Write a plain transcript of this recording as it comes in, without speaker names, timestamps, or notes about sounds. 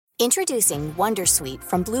Introducing Wondersuite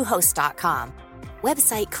from Bluehost.com.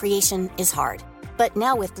 Website creation is hard, but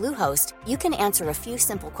now with Bluehost, you can answer a few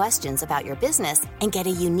simple questions about your business and get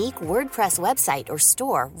a unique WordPress website or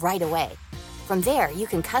store right away. From there, you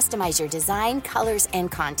can customize your design, colors,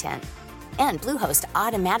 and content. And Bluehost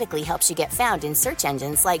automatically helps you get found in search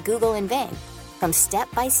engines like Google and Bing. From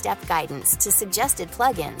step-by-step guidance to suggested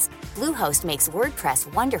plugins, Bluehost makes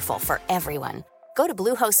WordPress wonderful for everyone. Go to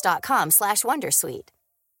bluehost.com/wondersuite.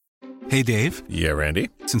 Hey, Dave. Yeah, Randy?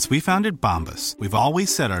 Since we founded Bombas, we've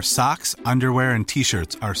always said our socks, underwear, and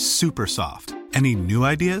T-shirts are super soft. Any new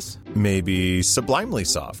ideas? Maybe sublimely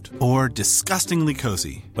soft. Or disgustingly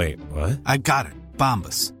cozy. Wait, what? I got it.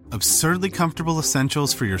 Bombas. Absurdly comfortable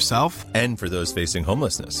essentials for yourself and for those facing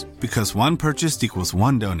homelessness. Because one purchased equals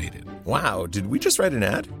one donated. Wow, did we just write an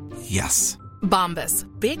ad? Yes. Bombas.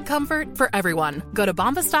 Big comfort for everyone. Go to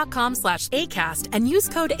bombas.com/ACAST and use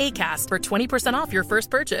code ACAST for 20% off your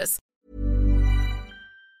first purchase.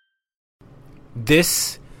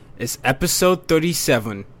 This is episode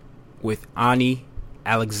 37 with Ani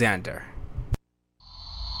Alexander.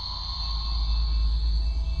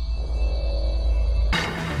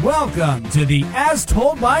 Welcome to the As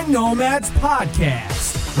Told by Nomads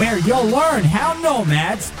podcast, where you'll learn how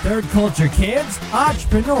nomads, third culture kids,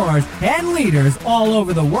 entrepreneurs, and leaders all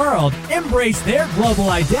over the world embrace their global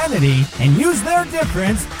identity and use their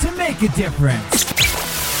difference to make a difference.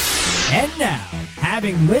 And now,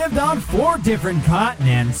 having lived on 4 different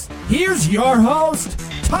continents, here's your host,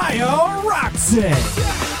 Tayo Rockson.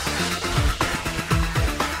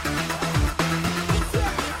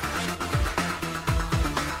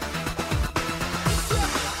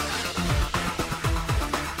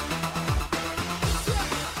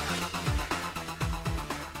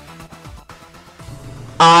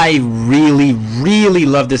 I really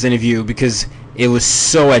love this interview because it was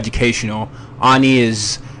so educational. Ani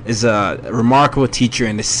is a remarkable teacher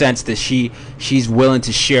in the sense that she's willing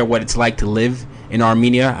to share what it's like to live in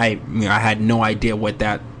Armenia. I had no idea what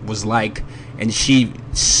that was like, and she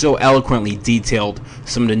so eloquently detailed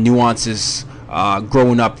some of the nuances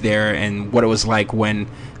growing up there and what it was like when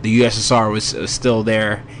the USSR was still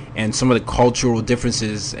there, and some of the cultural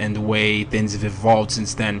differences and the way things have evolved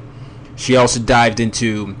since then. She also dove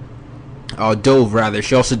into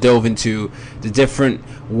the different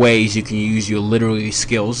ways you can use your literary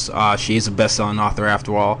skills. She is a best-selling author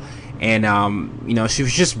after all, and she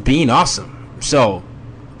was just being awesome. So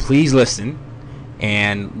please listen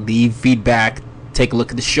and leave feedback. Take a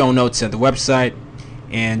look at the show notes at the website,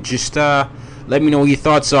 and just let me know what your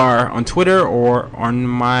thoughts are on Twitter or on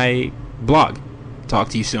my blog. Talk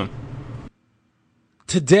to you soon.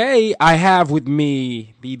 Today, I have with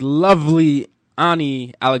me the lovely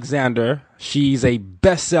Ani Alexander. She's a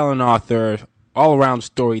best-selling author, all-around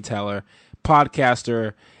storyteller,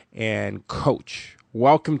 podcaster, and coach.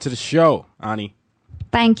 Welcome to the show, Ani.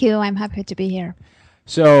 Thank you. I'm happy to be here.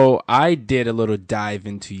 So I did a little dive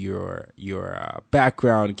into your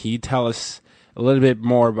background. Can you tell us a little bit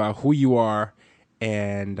more about who you are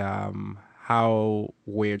and how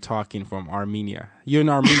we're talking from Armenia? You're in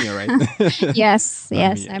Armenia, right? Yes,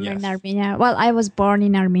 I'm in Armenia. Well, I was born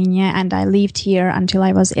in Armenia and I lived here until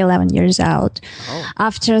I was 11 years old. Oh.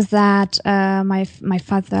 After that, my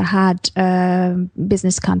father had a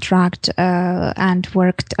business contract and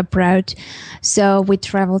worked abroad. So we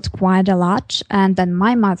traveled quite a lot. And then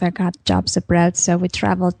my mother got jobs abroad. So we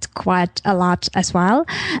traveled quite a lot as well.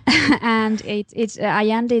 And I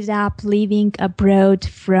ended up living abroad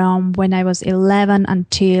from when I was 11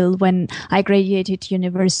 until when I graduated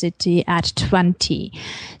university at 20.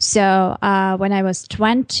 So when I was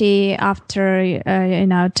 20, after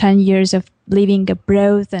 10 years of living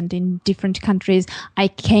abroad and in different countries, I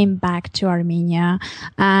came back to Armenia,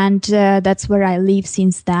 and that's where I live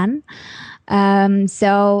since then.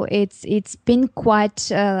 So it's been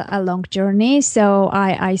quite a long journey. So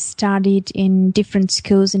I studied in different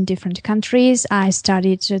schools in different countries. I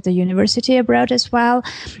studied at the university abroad as well.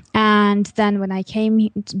 And then when I came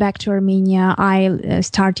back to Armenia, I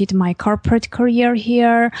started my corporate career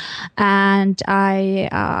here. And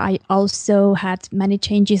I also had many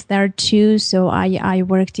changes there too. So I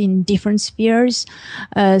worked in different spheres,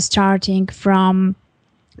 starting from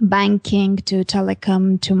banking to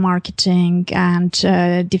telecom to marketing and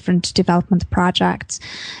different development projects.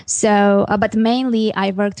 So, but mainly I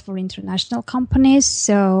worked for international companies.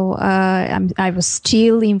 So I was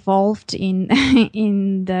still involved in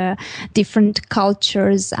in the different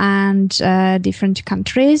cultures and different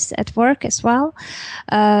countries at work as well.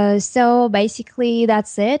 So basically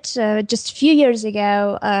that's it. Just a few years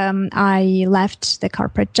ago, I left the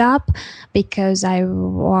corporate job because I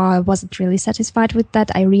wasn't really satisfied with that.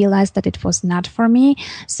 I realized that it was not for me.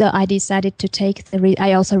 So I decided to take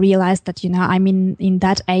I also realized that, I'm in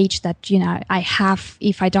that age that,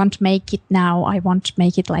 if I don't make it now, I won't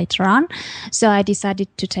make it later on. So I decided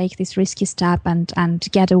to take this risky step and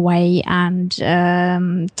get away and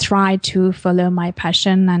try to follow my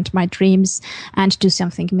passion and my dreams and do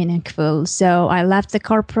something meaningful. So I left the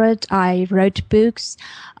corporate. I wrote books.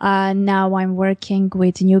 Now I'm working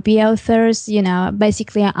with newbie authors.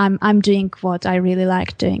 Basically I'm doing what I really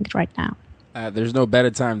like doing right now. There's no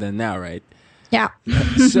better time than now, right? Yeah.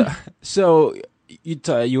 So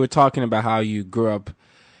you were talking about how you grew up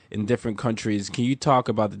in different countries. Can you talk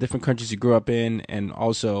about the different countries you grew up in, and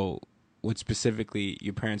also what specifically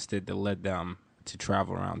your parents did that led them to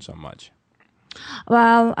travel around so much?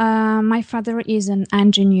 Well, my father is an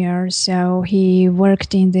engineer, so he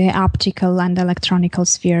worked in the optical and electronical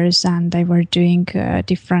spheres, and they were doing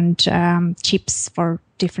different chips for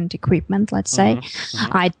different equipment, let's say.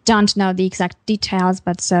 I don't know the exact details,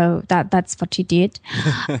 but so that's what he did.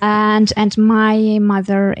 and my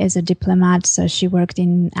mother is a diplomat, so she worked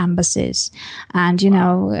in embassies. And,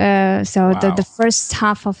 the first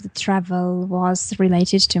half of the travel was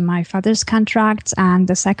related to my father's contracts, and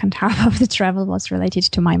the second half of the travel was related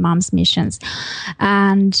to my mom's missions.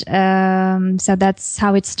 And so that's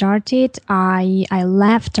how it started. I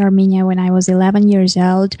left Armenia when I was 11 years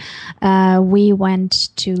old. We went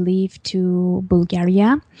to live to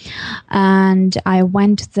Bulgaria, and I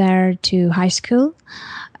went there to high school.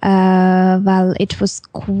 Well, it was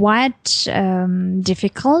quite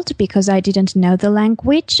difficult because I didn't know the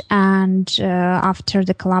language, and after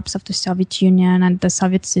the collapse of the Soviet Union and the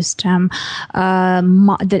Soviet system,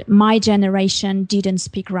 my generation didn't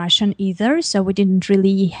speak Russian either, so we didn't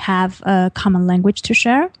really have a common language to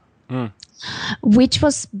share. Which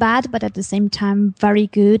was bad, but at the same time very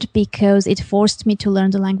good, because it forced me to learn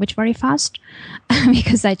the language very fast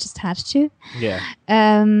because I just had to. Yeah.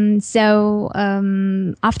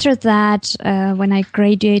 After that, when I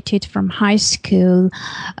graduated from high school,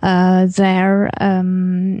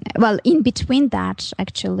 in between that,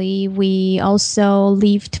 actually, we also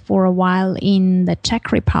lived for a while in the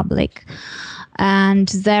Czech Republic. And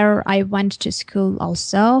there I went to school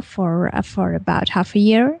also for about half a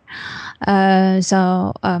year. It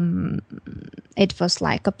was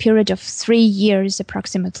like a period of 3 years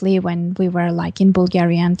approximately when we were like in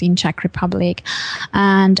Bulgaria and in Czech Republic.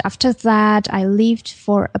 And after that, I lived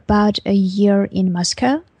for about a year in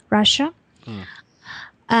Moscow, Russia.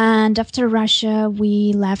 And after Russia,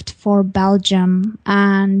 we left for Belgium,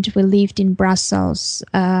 and we lived in Brussels.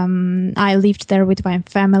 I lived there with my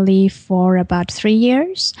family for about 3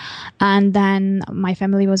 years. And then my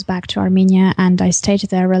family was back to Armenia, and I stayed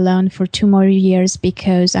there alone for 2 more years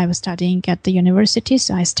because I was studying at the university.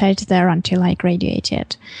 So I stayed there until I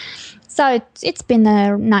graduated. So it's been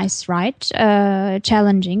a nice ride,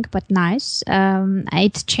 challenging, but nice.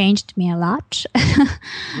 It changed me a lot.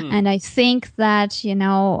 And I think that,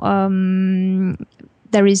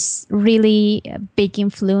 there is really a big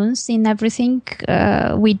influence in everything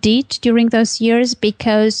we did during those years,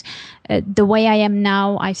 because the way I am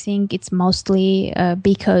now, I think it's mostly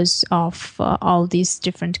because of all these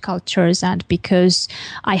different cultures and because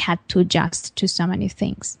I had to adjust to so many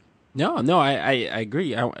things. No, I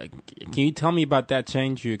agree. Can you tell me about that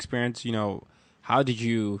change you experienced? How did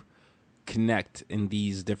you connect in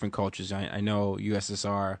these different cultures? I know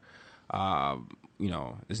USSR,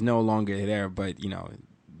 is no longer there, but,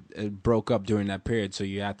 it broke up during that period, so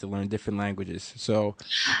you had to learn different languages. So,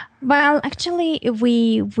 well, actually,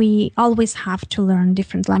 we always have to learn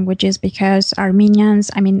different languages because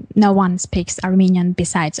Armenians, no one speaks Armenian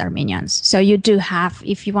besides Armenians. So you do have,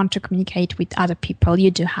 if you want to communicate with other people,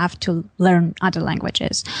 you do have to learn other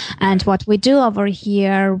languages. And what we do over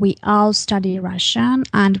here, we all study Russian,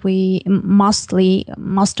 and most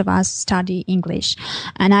of us study English.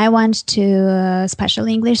 And I went to a special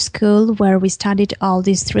English school where we studied all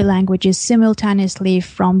these 3 languages simultaneously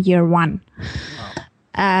from year 1.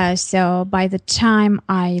 Wow. So by the time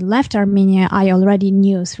I left Armenia, I already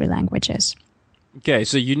knew 3 languages. Okay,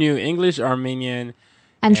 so you knew English, Armenian,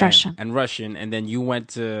 and Russian. And Russian, and then you went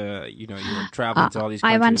to, you were traveling to all these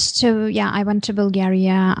countries. I went to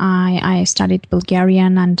Bulgaria. I studied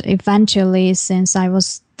Bulgarian, and eventually, since I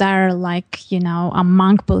was there,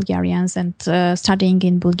 among Bulgarians and studying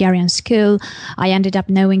in Bulgarian school, I ended up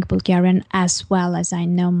knowing Bulgarian as well as I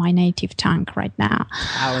know my native tongue right now.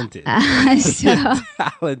 Talented.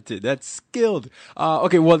 Talented. That's skilled.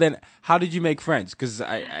 Okay, well then, how did you make friends? Because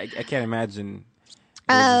I can't imagine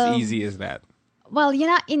it was as easy as that. Well,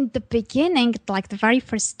 in the beginning, like the very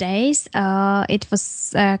first days, it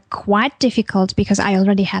was quite difficult because I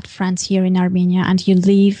already had friends here in Armenia, and you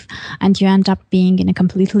leave and you end up being in a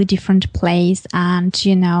completely different place. And,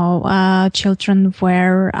 children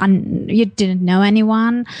you didn't know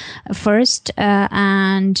anyone first,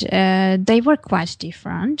 and they were quite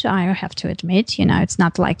different, I have to admit. It's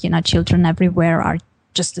not like, children everywhere are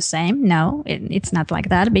just the same. No, it's not like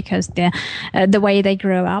that, because the way they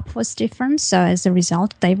grew up was different. So as a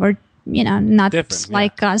result, they were, not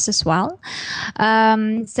like us as well.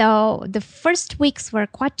 So the first weeks were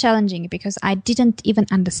quite challenging because I didn't even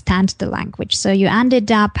understand the language. So you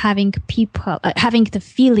ended up having the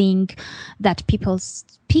feeling that people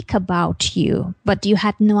speak about you, but you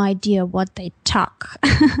had no idea what they talk.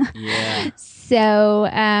 Yeah. So,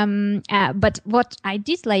 but what I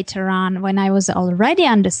did later on, when I was already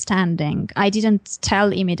understanding, I didn't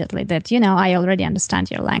tell immediately that, I already understand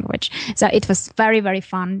your language. So it was very, very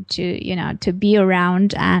fun to be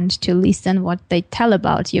around and to listen what they tell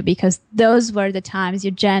about you, because those were the times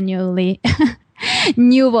you genuinely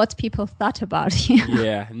knew what people thought about you.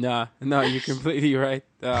 Yeah, no, you're completely right.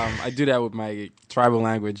 I do that with my tribal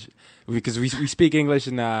language, because we speak English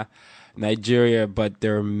in Nigeria, but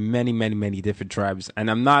there are many, many, many different tribes,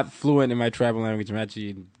 and I'm not fluent in my tribal language. I'm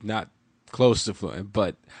actually not close to fluent,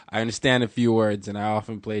 but I understand a few words, and I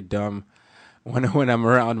often play dumb when I'm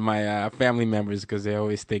around my family members, because they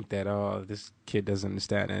always think that, oh, this kid doesn't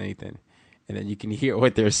understand anything, and then you can hear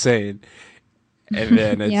what they're saying, and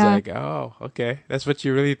then it's like, oh, okay, that's what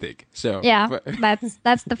you really think. So yeah,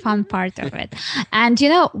 that's the fun part of it. And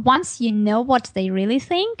once you know what they really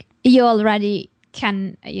think, you already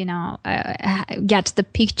can get the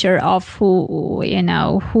picture of who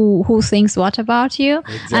thinks what about you.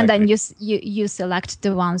 Exactly. And then you select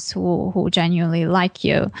the ones who genuinely like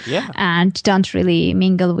you, and don't really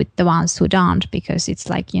mingle with the ones who don't, because it's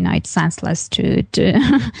like it's senseless to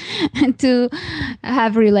to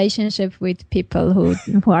have relationship with people who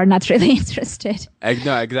are not really interested.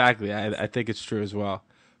 No, exactly. I think it's true as well.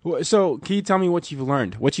 So can you tell me what you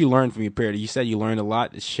learned from your period? You said you learned a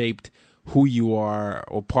lot. It shaped who you are,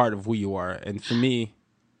 or part of who you are, and for me,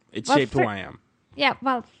 it shaped who I am. Yeah,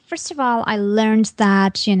 well, first of all, I learned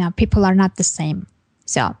that people are not the same,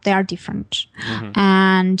 so they are different,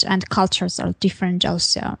 and cultures are different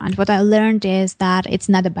also. And what I learned is that it's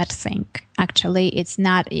not a bad thing. Actually, it's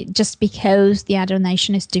not just because the other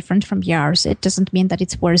nation is different from yours, it doesn't mean that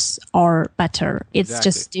it's worse or better. It's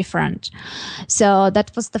just different. So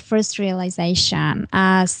that was the first realization.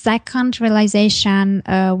 Second realization,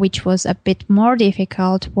 which was a bit more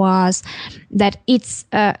difficult, was that it's,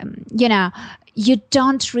 you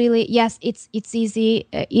don't really, yes, it's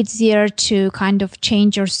easier to kind of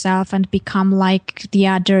change yourself and become like the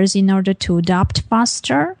others in order to adapt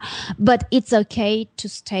faster, but it's okay to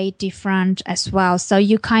stay different as well. So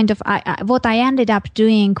you kind of, what I ended up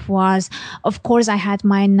doing was, of course, I had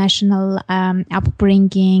my national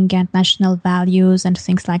upbringing and national values and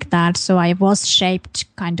things like that. So I was shaped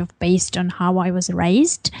kind of based on how I was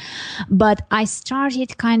raised, but I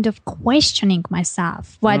started kind of questioning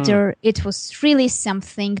myself whether it was really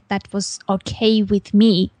something that was okay with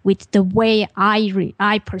me, with the way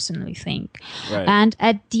I personally think. Right. And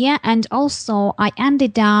at the end, and also I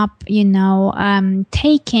ended up,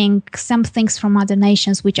 taking some things from other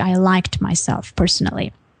nations which I liked myself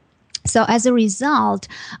personally. So as a result,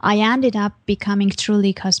 I ended up becoming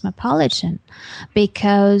truly cosmopolitan,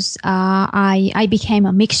 because I became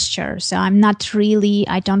a mixture. So I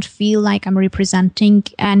don't feel like I'm representing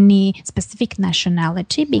any specific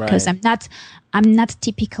nationality, because I'm not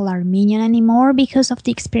typical Armenian anymore because of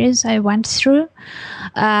the experience I went through.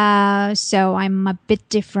 So I'm a bit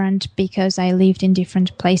different because I lived in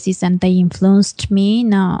different places and they influenced me.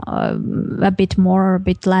 A bit more or a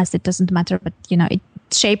bit less, it doesn't matter. But, it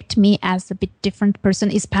shaped me as a bit different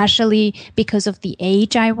person, especially because of the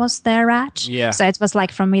age I was there at. Yeah. So it was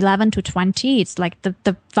like from 11 to 20. It's like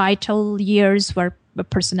the vital years where the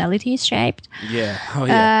personality is shaped. Yeah. Oh,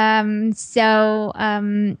 yeah.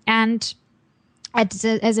 And as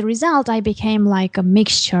a result, I became like a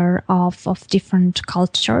mixture of different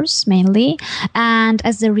cultures mainly. And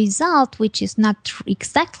as a result, which is not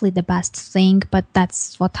exactly the best thing, but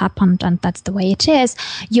that's what happened and that's the way it is,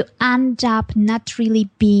 you end up not really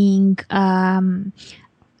being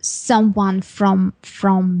someone from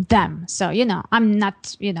them. So, I'm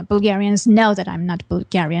not, Bulgarians know that I'm not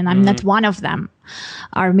Bulgarian. I'm not one of them.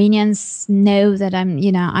 Armenians know that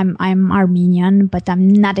I'm Armenian, but I'm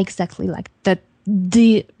not exactly like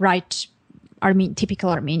the right typical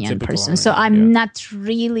Armenian person. So I'm not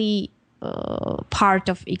really part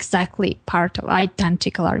of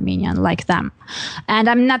identical Armenian like them. And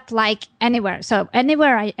I'm not like anywhere. So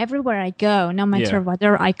everywhere I go, no matter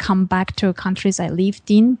whether I come back to countries I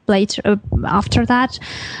lived in later after that,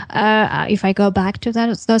 if I go back to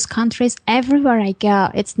those countries, everywhere I go,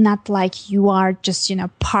 it's not like you are just, an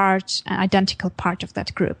identical part of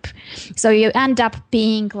that group. So you end up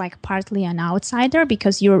being like partly an outsider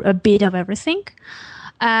because you're a bit of everything.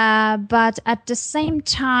 But at the same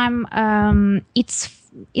time,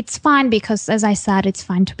 it's fine because, as I said, it's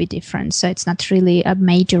fine to be different. So it's not really a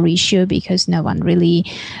major issue because no one really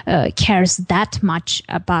cares that much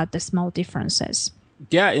about the small differences.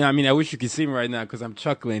 Yeah, I mean, I wish you could see me right now because I'm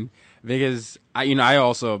chuckling because I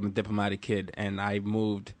also am a diplomatic kid and I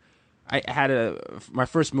moved. My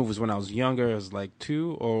first move was when I was younger. It was like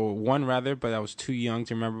 2 or 1 rather, but I was too young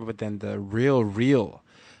to remember. But then the real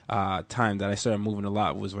time that I started moving a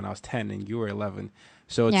lot was when I was 10 and you were 11.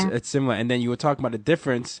 So it's similar. And then you were talking about the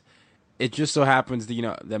difference. It just so happens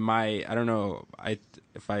that, that I don't know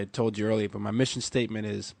if I told you earlier, but my mission statement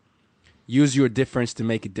is use your difference to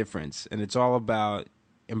make a difference. And it's all about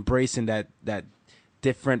embracing that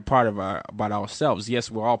different part about ourselves.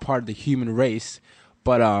 Yes, we're all part of the human race,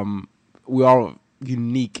 but we're all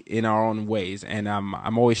unique in our own ways. And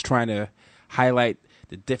I'm always trying to highlight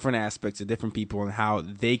the different aspects of different people and how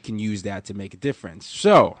they can use that to make a difference.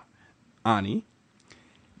 So, Ani,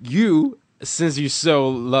 you, since you're so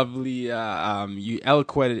lovely, you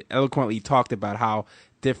eloquently talked about how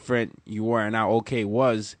different you were and how okay it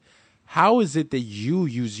was. How is it that you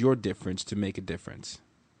use your difference to make a difference?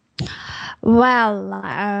 Well,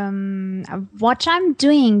 what I'm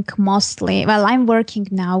doing mostly, I'm working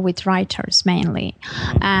now with writers mainly.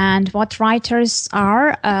 And what writers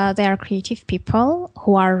are, they are creative people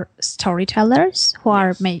who are storytellers, who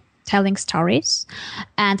are telling stories,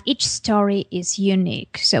 and each story is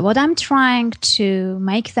unique. So what I'm trying to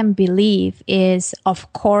make them believe is,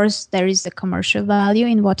 of course, there is a commercial value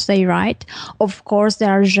in what they write. Of course,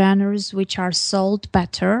 there are genres which are sold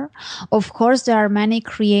better. Of course, there are many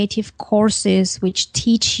creative courses which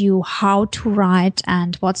teach you how to write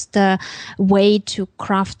and what's the way to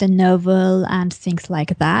craft a novel and things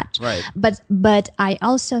like that. Right. But I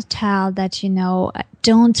also tell that,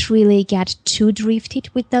 don't really get too drifted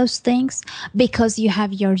with those things because you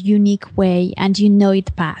have your unique way and you know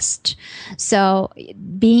it best. So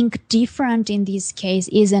being different in this case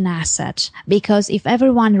is an asset because if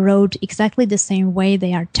everyone wrote exactly the same way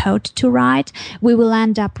they are taught to write, we will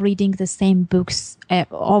end up reading the same books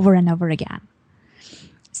over and over again.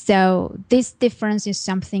 So this difference is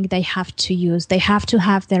something they have to use. They have to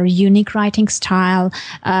have their unique writing style.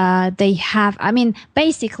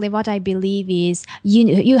 Basically what I believe is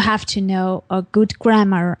you have to know a good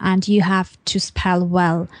grammar and you have to spell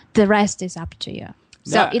well. The rest is up to you.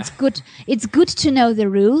 So it's good to know the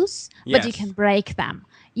rules, but you can break them.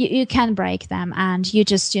 You can break them and you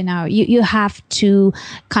just, you have to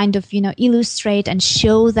kind of, illustrate and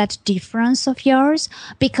show that difference of yours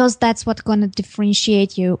because that's what's going to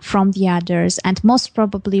differentiate you from the others. And most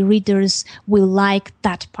probably readers will like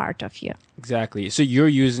that part of you. Exactly. So you're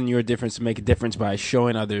using your difference to make a difference by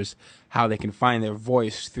showing others how they can find their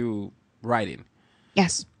voice through writing.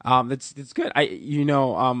 Yes. That's good. I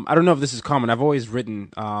don't know if this is common. I've always written,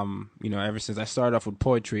 ever since I started off with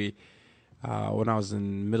poetry, when I was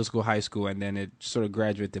in middle school, high school, and then it sort of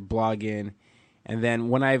graduated to blogging. And then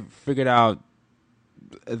when I figured out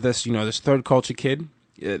this third culture kid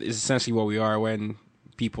is essentially what we are when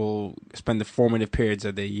people spend the formative periods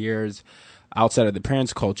of their years outside of the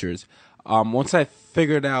parents' cultures. Once I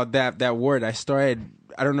figured out that word, I started,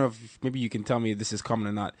 I don't know if maybe you can tell me if this is common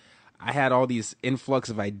or not. I had all these influx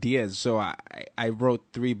of ideas. So I wrote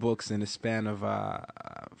 3 books in a span of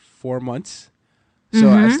 4 months. So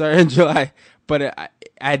I started in July, but I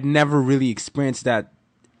had never really experienced that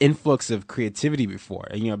influx of creativity before.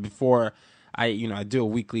 Before I do a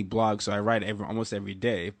weekly blog, so I write almost every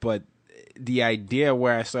day. But the idea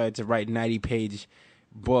where I started to write 90-page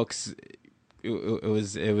books, it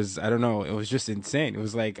was I don't know, it was just insane. It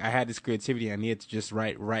was like I had this creativity, I needed to just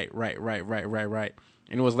write, and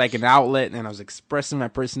it was like an outlet, and I was expressing my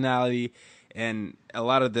personality. And a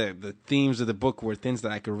lot of the themes of the book were things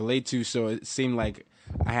that I could relate to, so it seemed like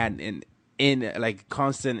I had an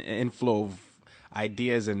constant inflow of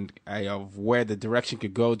ideas and of where the direction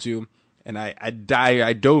could go to. And I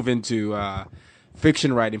dove into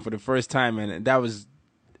fiction writing for the first time, and I was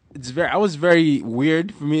very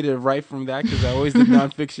weird for me to write from that because I always did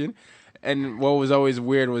nonfiction. And what was always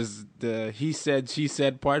weird was the he said, she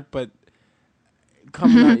said part, but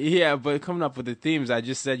coming up with the themes, I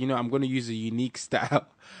just said, I'm going to use a unique style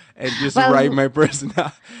and just write my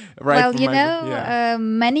personality. Well,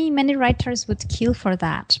 many writers would kill for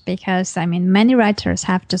that because, many writers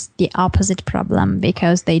have just the opposite problem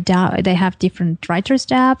because they have different writer's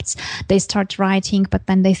drafts. They start writing, but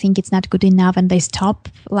then they think it's not good enough and they stop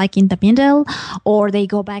like in the middle, or they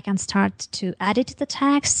go back and start to edit the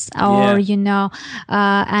text, or,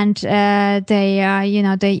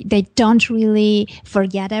 they don't really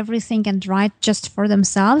forget everything and write just for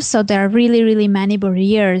themselves. So there are really, really many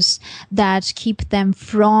barriers that keep them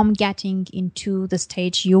from getting into the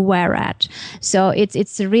stage you were at. So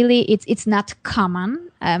it's not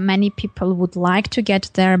common. Many people would like to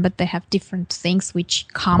get there, but they have different things which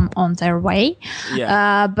come on their way.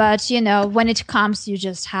 But when it comes, you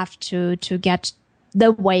just have to get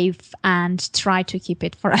the wave and try to keep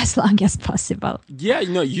it for as long as possible. Yeah,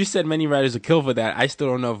 you said many writers will kill for that. I still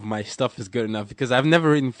don't know if my stuff is good enough because I've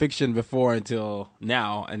never written fiction before until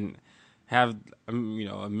now, and have a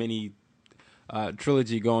mini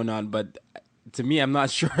trilogy going on. But to me, I'm not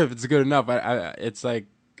sure if it's good enough. It's like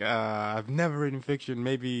I've never written fiction.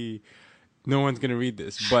 Maybe no one's gonna read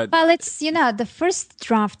this, but it's the first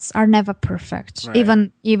drafts are never perfect. Right.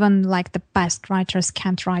 Even like the best writers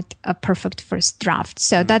can't write a perfect first draft.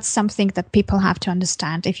 So that's something that people have to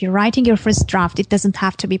understand. If you're writing your first draft, it doesn't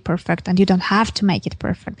have to be perfect, and you don't have to make it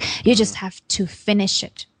perfect. You just have to finish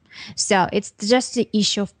it. So it's just the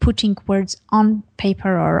issue of putting words on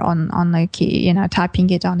paper or on a key, typing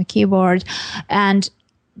it on a keyboard and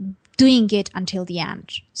doing it until the end.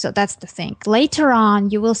 So that's the thing. Later on,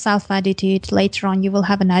 you will self-edit it. Later on, you will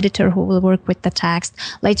have an editor who will work with the text.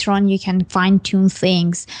 Later on, you can fine-tune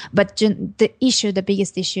things. But the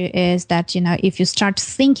biggest issue is that, if you start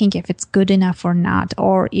thinking if it's good enough or not,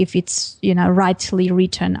 or if it's, rightly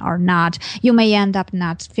written or not, you may end up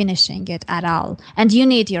not finishing it at all. And you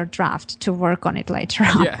need your draft to work on it later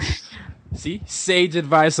on. Yeah. See? Sage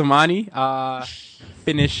advice, Amani.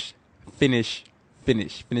 Finish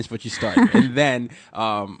what you start, and then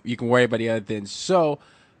you can worry about the other things. So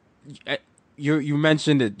you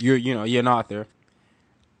mentioned it. You're an author.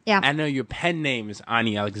 Yeah. I know your pen name is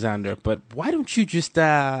Ani Alexander, but why don't you just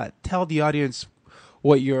tell the audience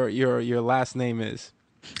what your last name is?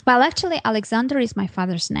 Well, actually, Alexander is my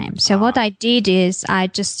father's name. So what I did is I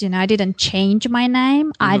just, I didn't change my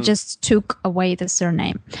name. I just took away the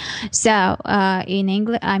surname. So in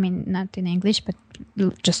English, not in English, but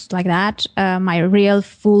just like that, my real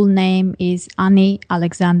full name is Ani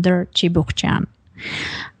Alexander Chibukchan.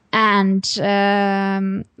 And, it's,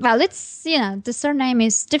 the surname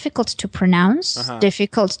is difficult to pronounce,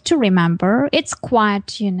 difficult to remember. It's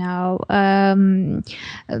quite,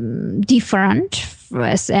 different,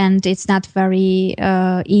 and it's not very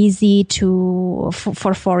easy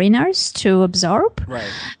for foreigners to absorb.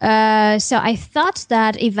 Right. So I thought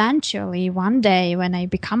that eventually one day when I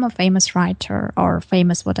become a famous writer or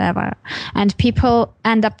famous whatever, and people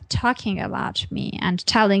end up talking about me and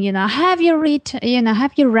telling, have you read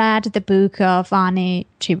the book of Ani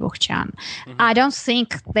Chibukchan? I don't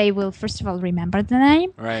think they will, first of all, remember the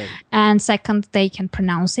name. Right. And second, they can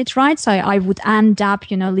pronounce it right. So I would end up,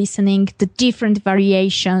 listening to different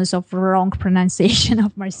variations of wrong pronunciation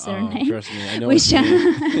of my surname. Trust me, I know what you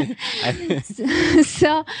mean.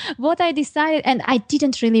 So what I decided, and I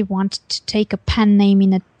didn't really want to take a pen name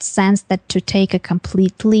in a sense that to take a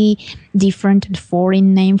completely different and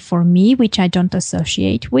foreign name for me, which I don't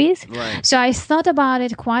associate with. Right. So I thought about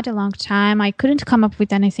it quite a long time. I couldn't come up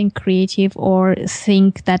with anything creative or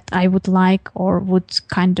think that I would like or would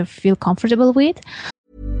kind of feel comfortable with.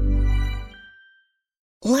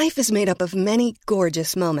 Life is made up of many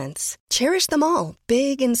gorgeous moments. Cherish them all,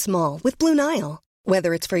 big and small, with Blue Nile.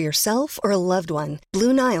 Whether it's for yourself or a loved one,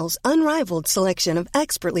 Blue Nile's unrivaled selection of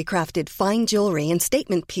expertly crafted fine jewelry and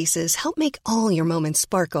statement pieces help make all your moments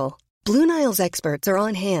sparkle. Blue Nile's experts are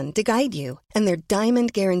on hand to guide you, and their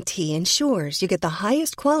diamond guarantee ensures you get the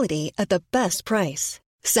highest quality at the best price.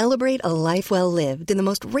 Celebrate a life well lived in the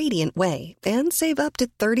most radiant way and save up to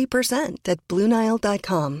 30% at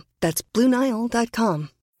BlueNile.com. That's BlueNile.com.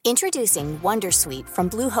 Introducing Wondersuite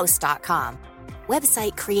from Bluehost.com.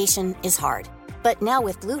 Website creation is hard, but now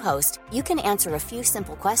with Bluehost, you can answer a few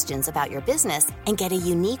simple questions about your business and get a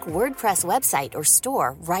unique WordPress website or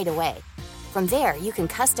store right away. From there, you can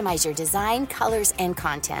customize your design, colors, and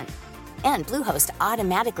content. And Bluehost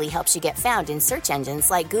automatically helps you get found in search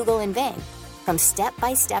engines like Google and Bing. From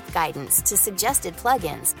step-by-step guidance to suggested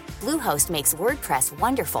plugins, Bluehost makes WordPress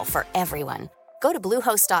wonderful for everyone. Go to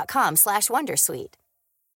Bluehost.com/Wondersuite.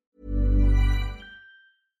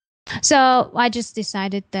 So I just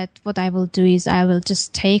decided that what I will do is I will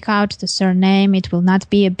just take out the surname. It will not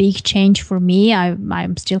be a big change for me.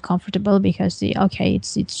 I'm still comfortable because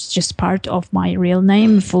it's just part of my real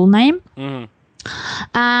name, full name. Mm-hmm.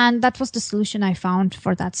 And that was the solution I found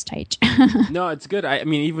for that stage. No, it's good. I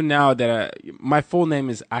mean, even now that my full name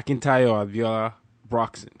is Akintayo Abiola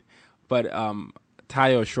Broxson, but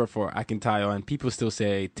Tayo is short for Akintayo, and people still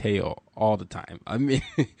say Teo all the time. I mean,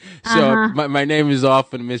 so my name is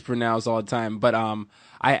often mispronounced all the time. But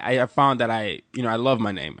I found that I love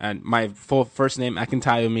my name, and my full first name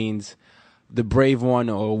Akintayo means the brave one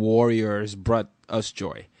or warriors brought us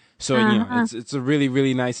joy. So it's a really,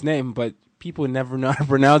 really nice name, but people never know how to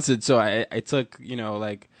pronounce it. So I took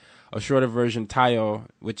like a shorter version, Tayo,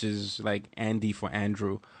 which is like Andy for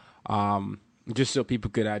Andrew, just so people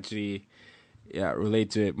could actually relate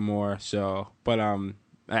to it more. So, but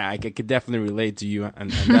I could definitely relate to you on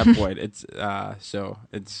that point. It's so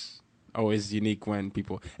it's always unique when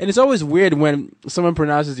people, and it's always weird when someone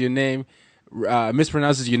pronounces your name,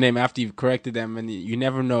 mispronounces your name after you've corrected them, and you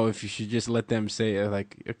never know if you should just let them say it,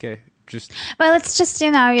 like, okay. Well, it's just,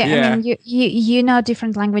 I mean, you know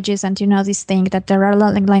different languages, and you know this thing that there are a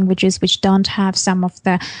lot of languages which don't have some of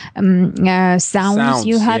the sounds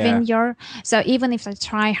you have in your. So even if they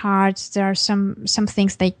try hard, there are some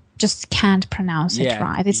things they just can't pronounce it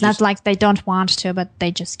right. It's not like they don't want to, but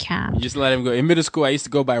they just can't. You just let them go. In middle school, I used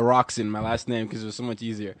to go by Roxon, my last name, because it was so much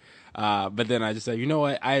easier. But then I just said, you know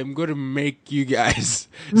what? I'm going to make you guys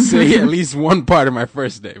say at least one part of my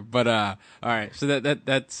first name. But all right, so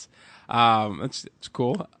that's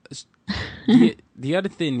cool. The other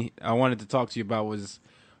thing I wanted to talk to you about was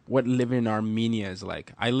what living in Armenia is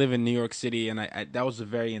like. I live in New York City, and I that was a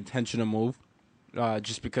very intentional move,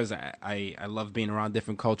 just because I love being around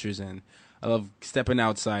different cultures, and I love stepping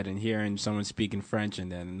outside and hearing someone speaking French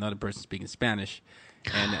and then another person speaking Spanish,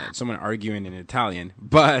 and someone arguing in Italian.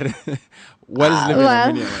 But what is living in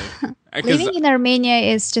Armenia like? Living in Armenia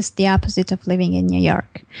is just the opposite of living in New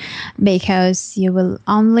York, because you will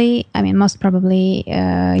only, most probably,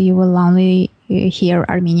 you will only hear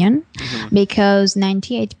Armenian, because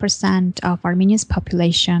 98% of Armenia's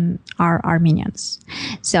population are Armenians.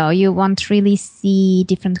 So you won't really see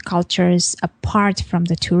different cultures apart from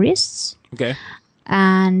the tourists. Okay.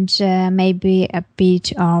 And maybe a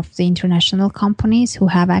bit of the international companies who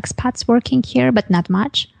have expats working here, but not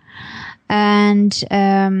much. And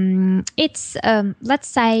it's let's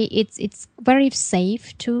say it's very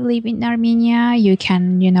safe to live in Armenia. You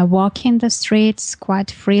can walk in the streets quite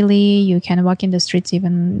freely. You can walk in the streets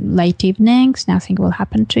even late evenings. Nothing will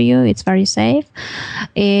happen to you. It's very safe.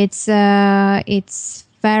 It's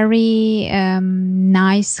very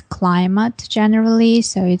nice climate generally.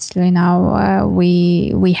 So it's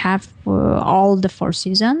we have all the 4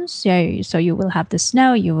 seasons. So you will have the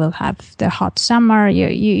snow, you will have the hot summer.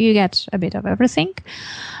 You get a bit of everything,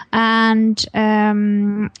 and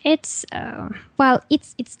it's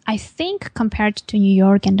I think compared to New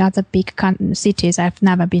York and other big cities. I've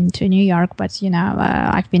never been to New York, but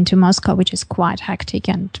I've been to Moscow, which is quite hectic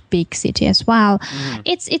and big city as well.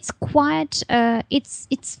 It's quite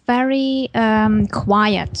it's very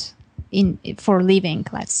quiet for living,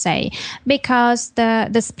 let's say, because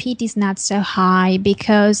the speed is not so high,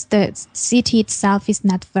 because the city itself is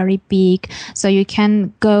not very big. So you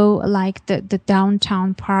can go like the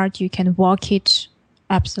downtown part, you can walk it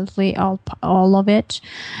absolutely all of it.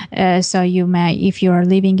 So you may, if you are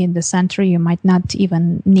living in the center, you might not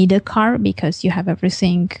even need a car because you have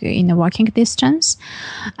everything in a walking distance.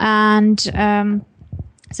 And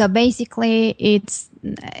so basically it's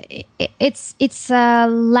a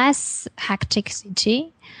less hectic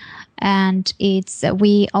city, and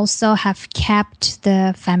we also have kept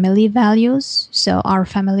the family values. So our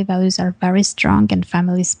family values are very strong, and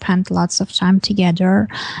families spend lots of time together,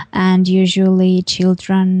 and usually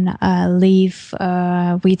children live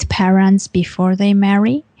with parents before they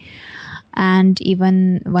marry. And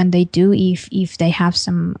even when they do, if they have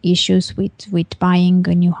some issues with buying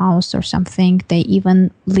a new house or something, they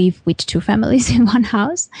even live with 2 families in one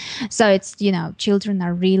house. So it's, children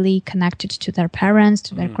are really connected to their parents,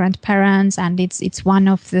 to their grandparents. And it's one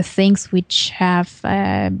of the things which have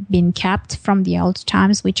been kept from the old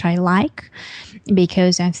times, which I like,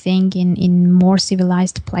 because I think in more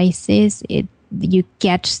civilized places, you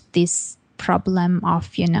get this problem of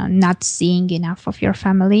not seeing enough of your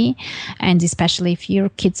family, and especially if your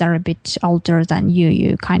kids are a bit older than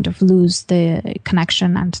you kind of lose the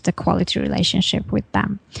connection and the quality relationship with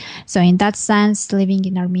them. So in that sense, living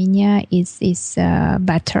in Armenia is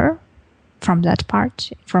better from that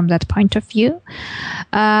point of view.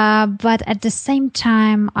 But at the same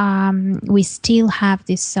time, we still have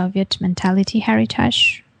this Soviet mentality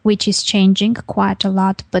heritage, which is changing quite a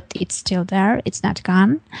lot, but it's still there. It's not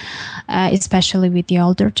gone, especially with the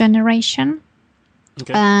older generation.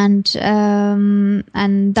 Okay. And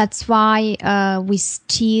that's why we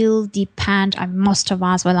still depend, most of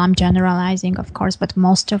us, well, I'm generalizing, of course, but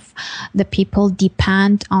most of the people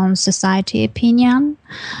depend on society opinion.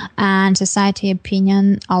 And society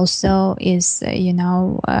opinion also is,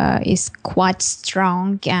 is quite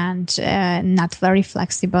strong and not very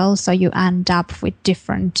flexible. So you end up with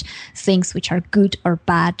different things which are good or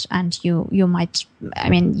bad. And you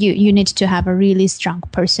need to have a really strong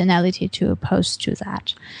personality to oppose to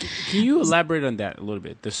that. Can you elaborate on that a little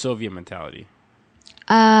bit, the Soviet mentality?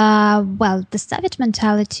 Well, the Soviet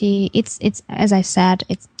mentality, it's as I said,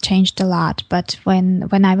 it's changed a lot. But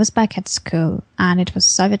when I was back at school and it was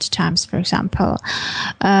Soviet times, for example,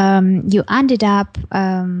 you ended up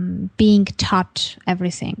being taught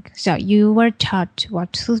everything. So you were taught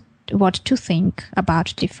what to think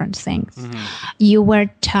about different things. Mm-hmm. You were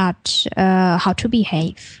taught how to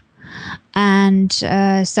behave. And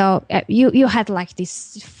so you had like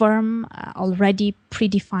this firm, already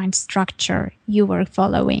predefined structure you were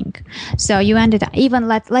following. So you ended up, even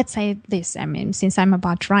let's say this, since I'm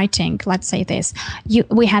about writing, let's say this,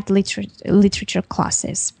 we had literature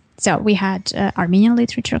classes. So we had Armenian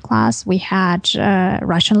literature class, we had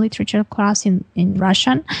Russian literature class in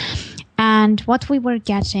Russian. And what we were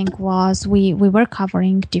getting was we were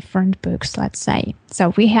covering different books, let's say.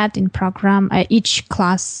 So we had in program, each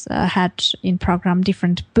class had in program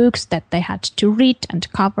different books that they had to read and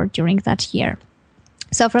cover during that year.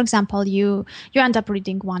 So, for example, you end up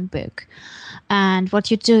reading one book. And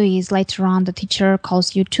what you do is later on the teacher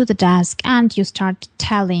calls you to the desk and you start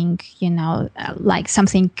telling, like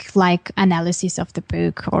something like analysis of the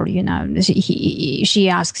book, or, she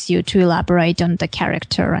asks you to elaborate on the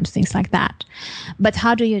character and things like that. But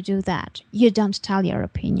how do you do that? You don't tell your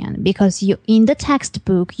opinion, because in the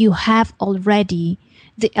textbook, you have already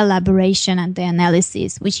the elaboration and the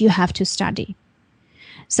analysis, which you have to study.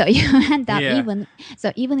 So you end up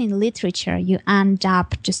even in literature, you end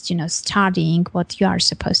up just, studying what you are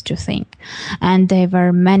supposed to think. And there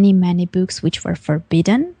were many, many books which were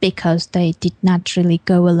forbidden because they did not really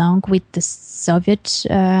go along with the Soviet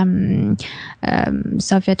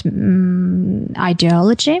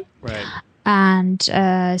ideology. Right. And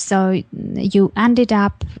so you ended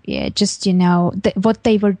up what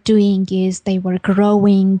they were doing is they were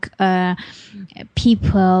growing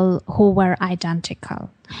people who were identical.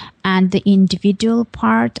 And the individual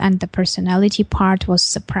part and the personality part was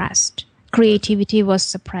suppressed. Creativity was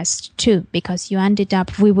suppressed too, because you ended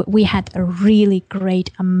up, we had a really great,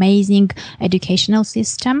 amazing educational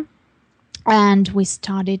system. And we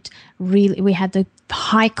had a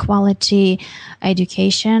high quality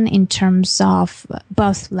education in terms of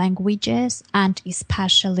both languages and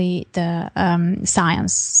especially the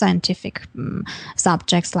scientific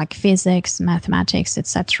subjects like physics, mathematics,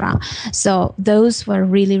 etc. So those were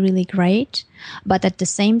really, really great. But at the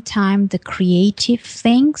same time, the creative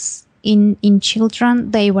things in children,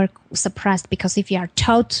 they were suppressed, because if you are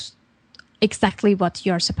taught exactly what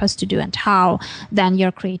you're supposed to do and how, then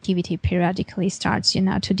your creativity periodically starts,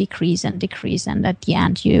 to decrease, and at the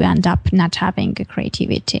end you end up not having a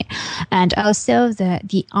creativity. And also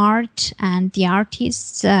the art and the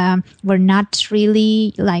artists were not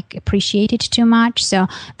really appreciated too much. So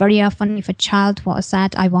very often if a child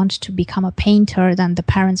said, I want to become a painter, then the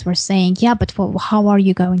parents were saying, yeah, but how are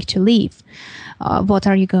you going to live? What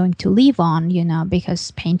are you going to live on, because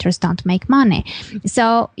painters don't make money.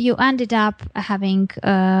 So you ended up having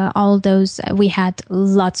all those. We had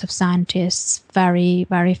lots of scientists, very,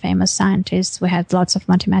 very famous scientists. We had lots of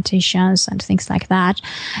mathematicians and things like that.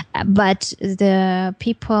 But the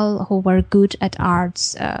people who were good at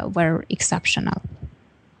arts were exceptional.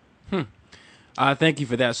 Thank you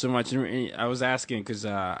for that so much. I was asking because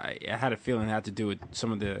I had a feeling it had to do with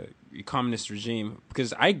some of the communist regime,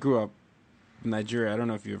 because I grew up in Nigeria. I don't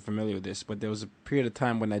know if you're familiar with this, but there was a period of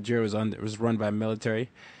time when Nigeria was run by a military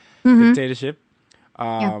dictatorship,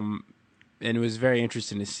 and it was very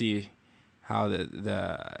interesting to see how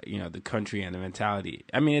the country and the mentality.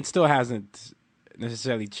 I mean, it still hasn't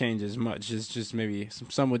necessarily changed as much. It's just maybe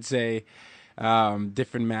some would say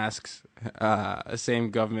different masks,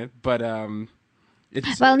 same government, but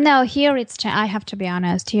well, no, here I have to be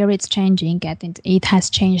honest, here it's changing. It has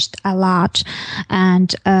changed a lot.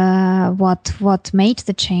 And what made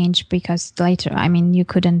the change, because later, you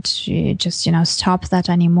couldn't just, stop that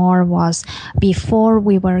anymore, was before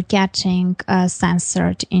we were getting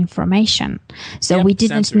censored information. So we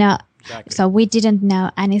didn't know. Exactly. So we didn't know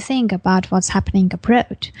anything about what's happening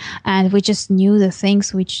abroad. And we just knew the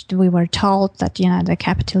things which we were told, that, the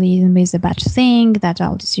capitalism is a bad thing, that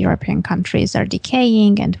all these European countries are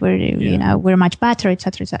decaying and we're much better,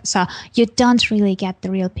 etc. So you don't really get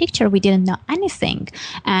the real picture. We didn't know anything.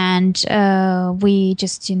 And we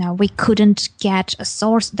just, we couldn't get a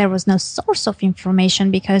source. There was no source of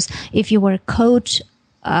information, because if you were caught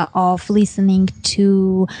of listening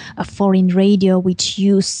to a foreign radio which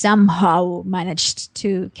you somehow managed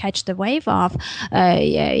to catch the wave of,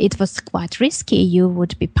 it was quite risky. You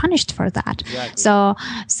would be punished for that. Exactly.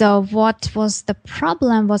 So what was the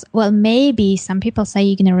problem was, well, maybe some people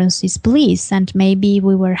say ignorance is bliss, and maybe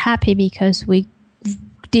we were happy because we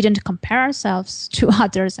didn't compare ourselves to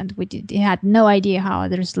others, and we had no idea how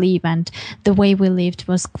others live, and the way we lived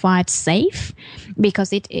was quite safe,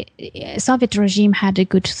 because Soviet regime had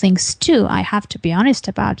good things too. I have to be honest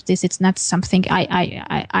about this. It's not something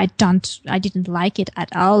I didn't like it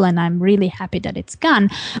at all, and I'm really happy that it's gone.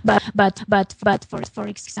 But for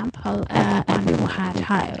example,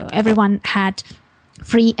 everyone had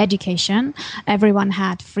free education, everyone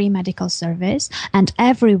had free medical service, and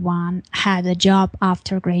everyone had a job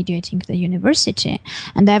after graduating the university,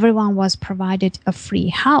 and everyone was provided a free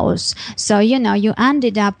house. So, you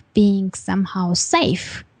ended up being somehow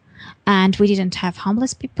safe. And we didn't have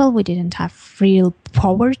homeless people. We didn't have real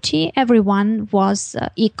poverty. Everyone was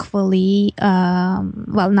equally,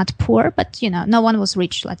 not poor, but, no one was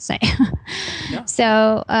rich, let's say. Yeah.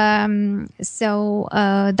 So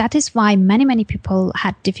that is why many people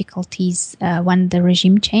had difficulties when the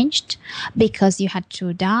regime changed, because you had to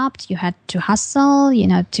adapt, you had to hustle,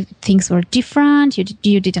 things were different.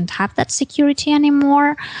 You didn't have that security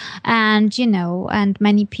anymore. And, and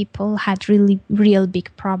many people had real big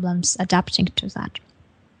problems adapting to that.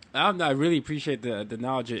 I really appreciate the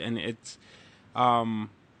knowledge, and it's, when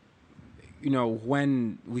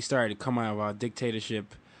we started to come out of our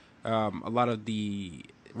dictatorship, a lot of the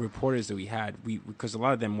reporters that we had, because a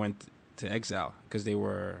lot of them went to exile because they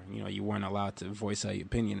were, you weren't allowed to voice your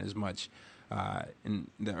opinion as much in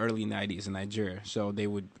the early 90s in Nigeria. So they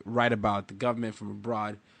would write about the government from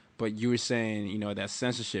abroad, but you were saying, that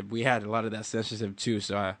censorship, we had a lot of that censorship too.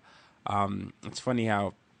 So it's funny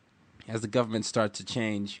how, as the government starts to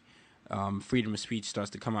change, freedom of speech starts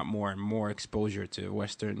to come out more and more. Exposure to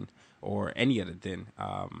Western or any other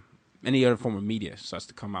form of media starts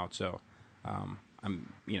to come out. So,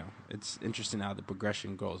 it's interesting how the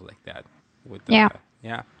progression goes like that. Yeah.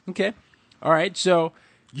 Okay. All right. So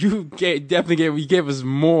you gave us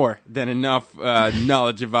more than enough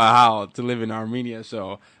knowledge about how to live in Armenia.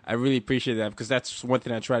 So I really appreciate that, because that's one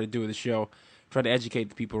thing I try to do with the show, try to educate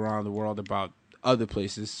the people around the world about other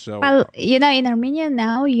places. So, well, in Armenia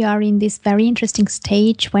now you are in this very interesting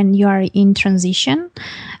stage when you are in transition,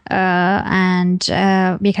 and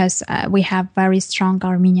because we have very strong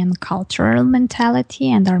Armenian cultural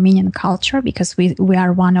mentality and Armenian culture, because we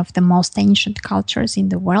are one of the most ancient cultures in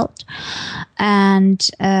the world, and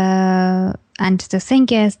the thing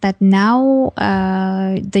is that now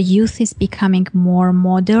the youth is becoming more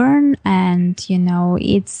modern, and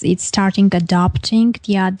it's starting adopting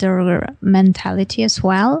the other mentality as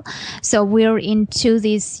well. So we're into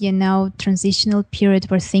this transitional period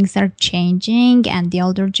where things are changing, and the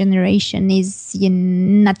older generation is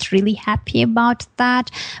not really happy about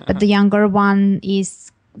that, but the younger one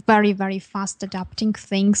is very, very fast adopting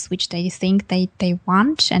things which they think they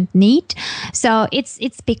want and need. So it's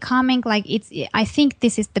becoming like I think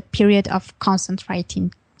this is the period of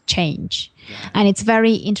concentrating change. Yeah. And it's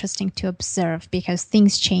very interesting to observe, because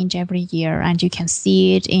things change every year, and you can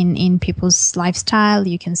see it in people's lifestyle.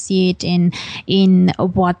 You can see it in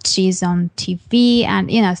what is on TV, and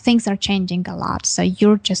things are changing a lot. So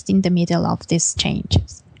you're just in the middle of these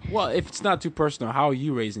changes. Well, if it's not too personal, how are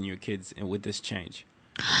you raising your kids with this change?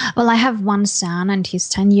 Well, I have one son, and he's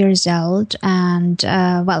 10 years old. And,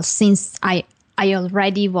 since I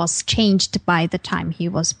already was changed by the time he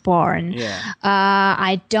was born,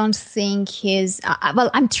 I don't think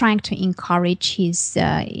I'm trying to encourage his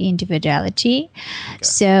individuality. Okay.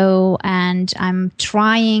 So, and I'm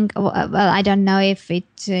trying, I don't know if it,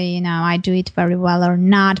 I do it very well or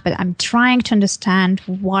not, but I'm trying to understand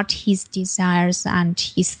what his desires and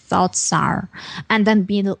his thoughts are, and then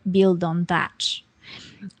build on that.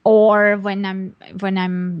 Or when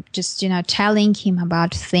I'm just telling him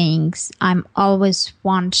about things, I'm always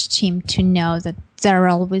want him to know that there are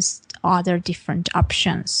always other different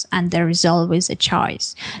options, and there is always a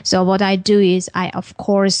choice. So what I do is I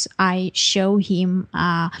show him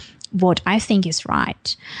what I think is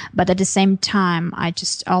right. But at the same time, I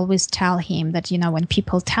just always tell him that, when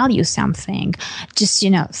people tell you something, just,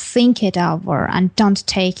 think it over and don't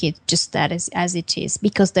take it just that as it is,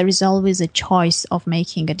 because there is always a choice of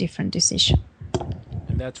making a different decision.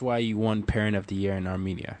 And that's why you won Parent of the Year in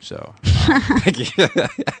Armenia. So, thank you.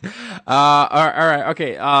 All right.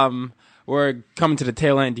 Okay. We're coming to the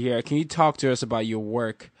tail end here. Can you talk to us about your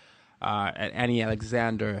work at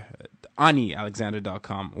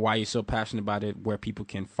AnnieAlexander.com? Why you're so passionate about it, where people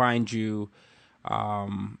can find you,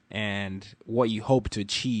 and what you hope to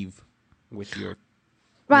achieve with your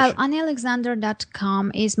Well,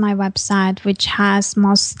 AnnieAlexander.com is my website, which has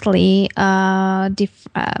mostly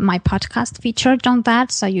my podcast featured on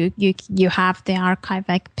that. So you have the archive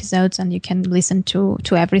episodes and you can listen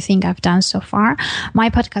to everything I've done so far. My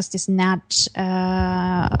podcast is not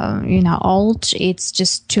old. It's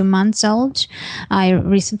just 2 months old. I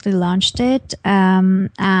recently launched it,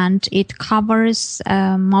 and it covers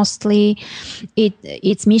mostly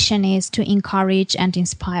its mission is to encourage and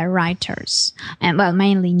inspire writers, and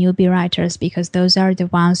mainly newbie writers, because those are the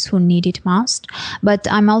ones who need it most. But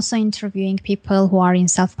I'm also interviewing people who are in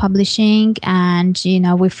self-publishing, and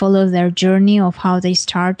we follow their journey of how they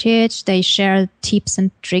started. They share tips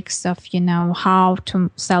and tricks of how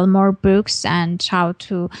to sell more books and how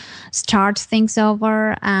to start things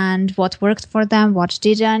over, and what worked for them, what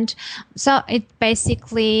didn't. So it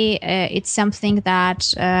basically it's something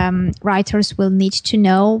that writers will need to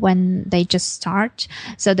know when they just start,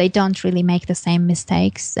 so they don't really make the same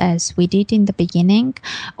mistakes as we did in the beginning,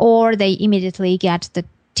 or they immediately get the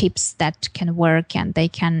tips that can work and they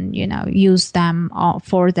can use them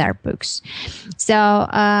for their books. So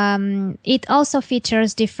it also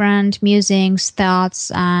features different musings,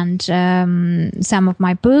 thoughts, and some of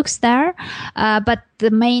my books there, but the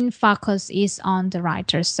main focus is on the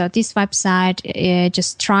writers. So this website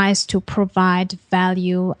just tries to provide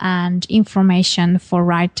value and information for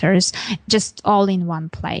writers just all in one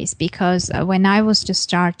place, because when I was just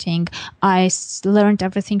starting, I learned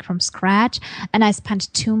everything from scratch, and I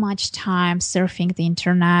spent too much time surfing the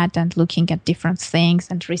internet and looking at different things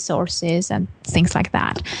and resources and things like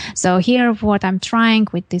that. So here what I'm trying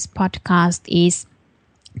with this podcast is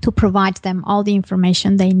to provide them all the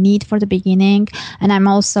information they need for the beginning. And I'm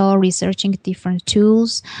also researching different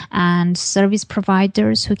tools and service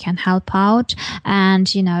providers who can help out. And,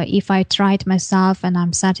 if I try it myself and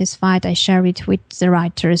I'm satisfied, I share it with the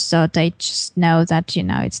writers, so they just know that,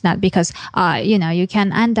 it's not because, you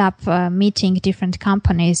can end up meeting different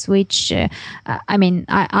companies, which,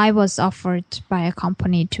 I was offered by a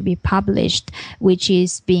company to be published, which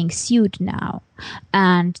is being sued now.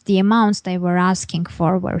 And the amounts they were asking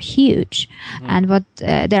for were huge. And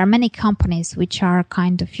there are many companies which are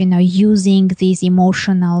kind of, using this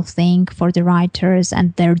emotional thing for the writers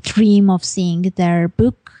and their dream of seeing their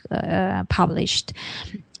book published.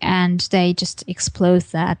 And they just explode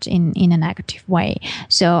that in a negative way.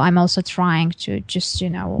 So I'm also trying to just,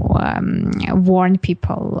 warn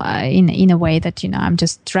people in a way that, I'm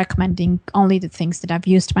just recommending only the things that I've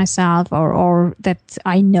used myself or that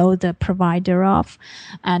I know the provider of.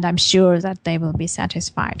 And I'm sure that they will be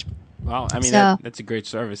satisfied. Wow. That's a great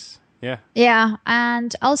service. Yeah. Yeah.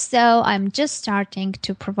 And also I'm just starting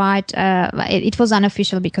to provide, it was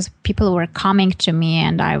unofficial because people were coming to me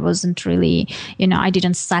and I wasn't really, I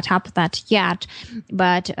didn't set up that yet.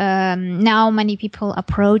 But now many people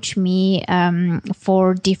approach me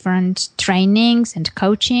for different trainings and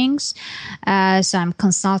coachings. So I'm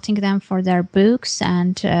consulting them for their books,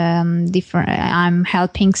 and I'm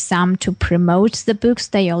helping some to promote the books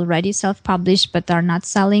they already self-published but are not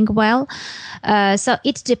selling well. So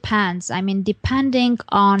it depends. Depending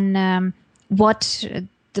on what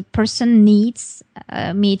the person needs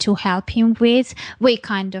me to help him with, we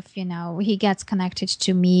kind of, he gets connected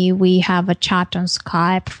to me. We have a chat on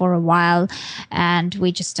Skype for a while, and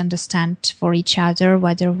we just understand for each other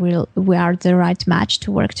whether we are the right match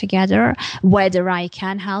to work together, whether I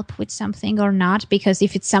can help with something or not. Because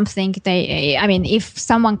if it's something if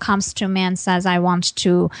someone comes to me and says, I want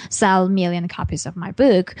to sell 1 million copies of my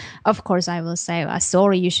book, of course I will say,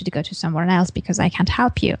 sorry, you should go to someone else because I can't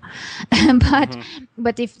help you.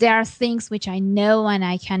 But if there are things which I know and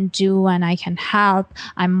I can do and I can help,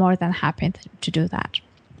 I'm more than happy to do that.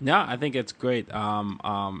 Yeah, I think it's great.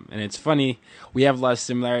 And it's funny, we have a lot of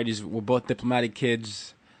similarities. We're both diplomatic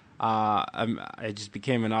kids. I just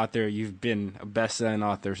became an author. You've been a best-selling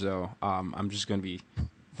author, so I'm just going to be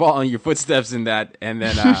following your footsteps in that. And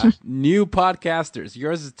then new podcasters.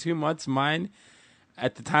 Yours is 2 months. Mine,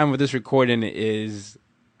 at the time of this recording, is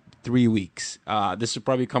 3 weeks. This will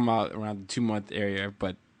probably come out around the 2 month area,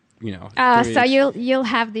 but So you'll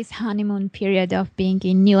have this honeymoon period of being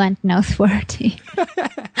new and noteworthy.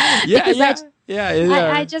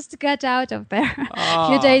 I just got out of there a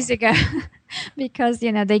few days ago because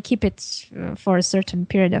they keep it for a certain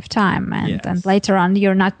period of time, and later on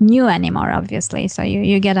you're not new anymore, obviously. So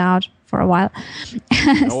you get out for a while.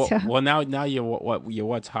 Well, now you're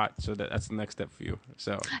what's hot, so that's the next step for you.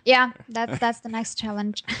 So yeah, that's the next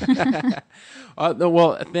challenge.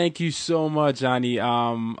 Well, thank you so much, Ani.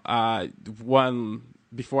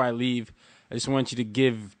 Before I leave, I just want you to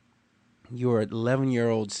give your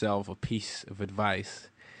 11-year-old self a piece of advice,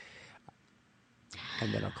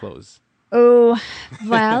 and then I'll close. Oh,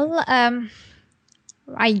 well,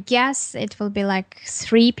 I guess it will be like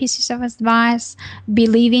 3 pieces of advice.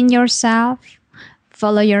 Believe in yourself,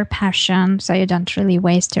 follow your passion so you don't really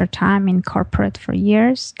waste your time in corporate for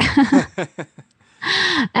years.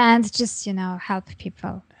 And just, help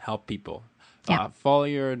people. Help people. Yeah. Follow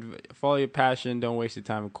your passion, don't waste your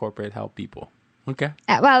time in corporate, help people. Okay.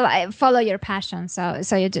 Follow your passion. So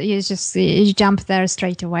you jump there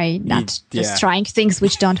straight away, not just trying things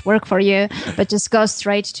which don't work for you, but just go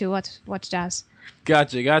straight to what does.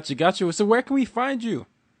 Gotcha. So where can we find you?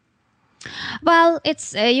 Well,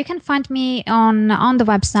 it's you can find me on the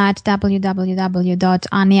website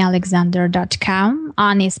www.anialexander.com.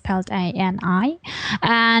 Ani spelled ANI,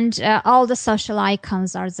 and all the social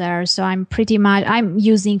icons are there. So I'm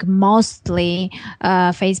using mostly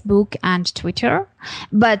Facebook and Twitter,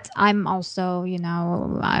 but I'm also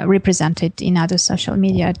represented in other social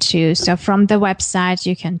media too. So from the website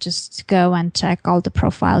you can just go and check all the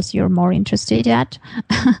profiles you're more interested at,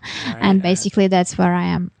 and basically that's where I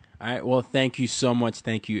am. All right. Well, thank you so much.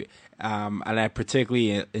 Thank you. And I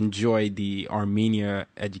particularly enjoyed the Armenia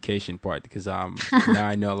education part because now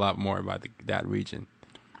I know a lot more about that region.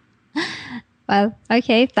 Well,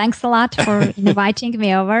 okay. Thanks a lot for inviting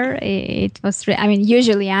me over. It was,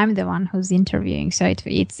 usually I'm the one who's interviewing, so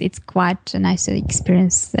it's quite a nice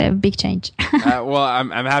experience, a big change. Well,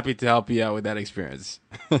 I'm happy to help you out with that experience.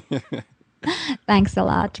 Thanks a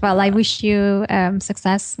lot. Well, I wish you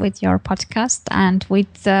success with your podcast and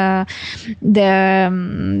with the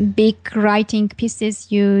big writing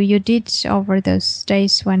pieces you did over those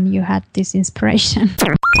days when you had this inspiration.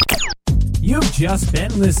 You've just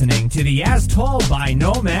been listening to the As Told by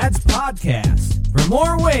Nomads podcast. For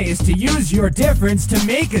more ways to use your difference to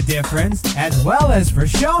make a difference, as well as for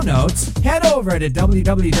show notes, head over to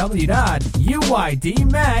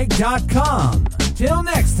www.uydmag.com. Till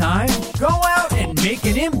next time, go out and make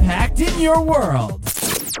an impact in your world.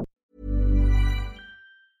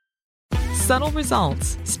 Subtle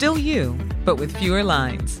results, still you, but with fewer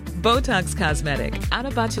lines. Botox Cosmetic,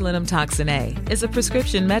 onabotulinum toxin A, is a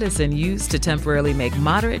prescription medicine used to temporarily make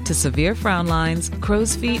moderate to severe frown lines,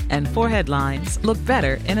 crow's feet, and forehead lines look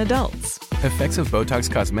better in adults. Effects of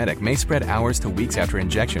Botox Cosmetic may spread hours to weeks after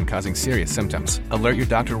injection, causing serious symptoms. Alert your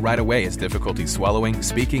doctor right away as difficulty swallowing,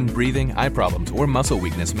 speaking, breathing, eye problems, or muscle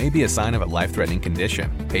weakness may be a sign of a life-threatening condition.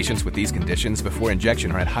 Patients with these conditions before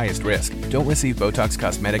injection are at highest risk. Don't receive Botox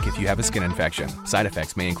Cosmetic if you have a skin infection. Side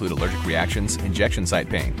effects may include allergic reactions, injection site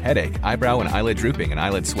pain, headache, eyebrow and eyelid drooping, and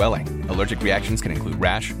eyelid swelling. Allergic reactions can include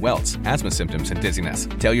rash, welts, asthma symptoms, and dizziness.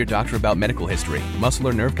 Tell your doctor about medical history, muscle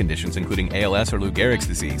or nerve conditions including ALS or Lou Gehrig's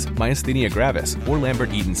disease, myasthenia gravis, or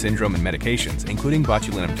Lambert-Eaton syndrome, and medications, including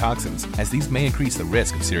botulinum toxins, as these may increase the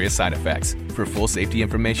risk of serious side effects. For full safety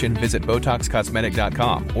information, visit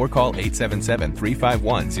BotoxCosmetic.com or call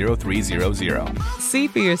 877-351-0300. See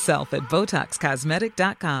for yourself at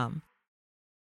BotoxCosmetic.com.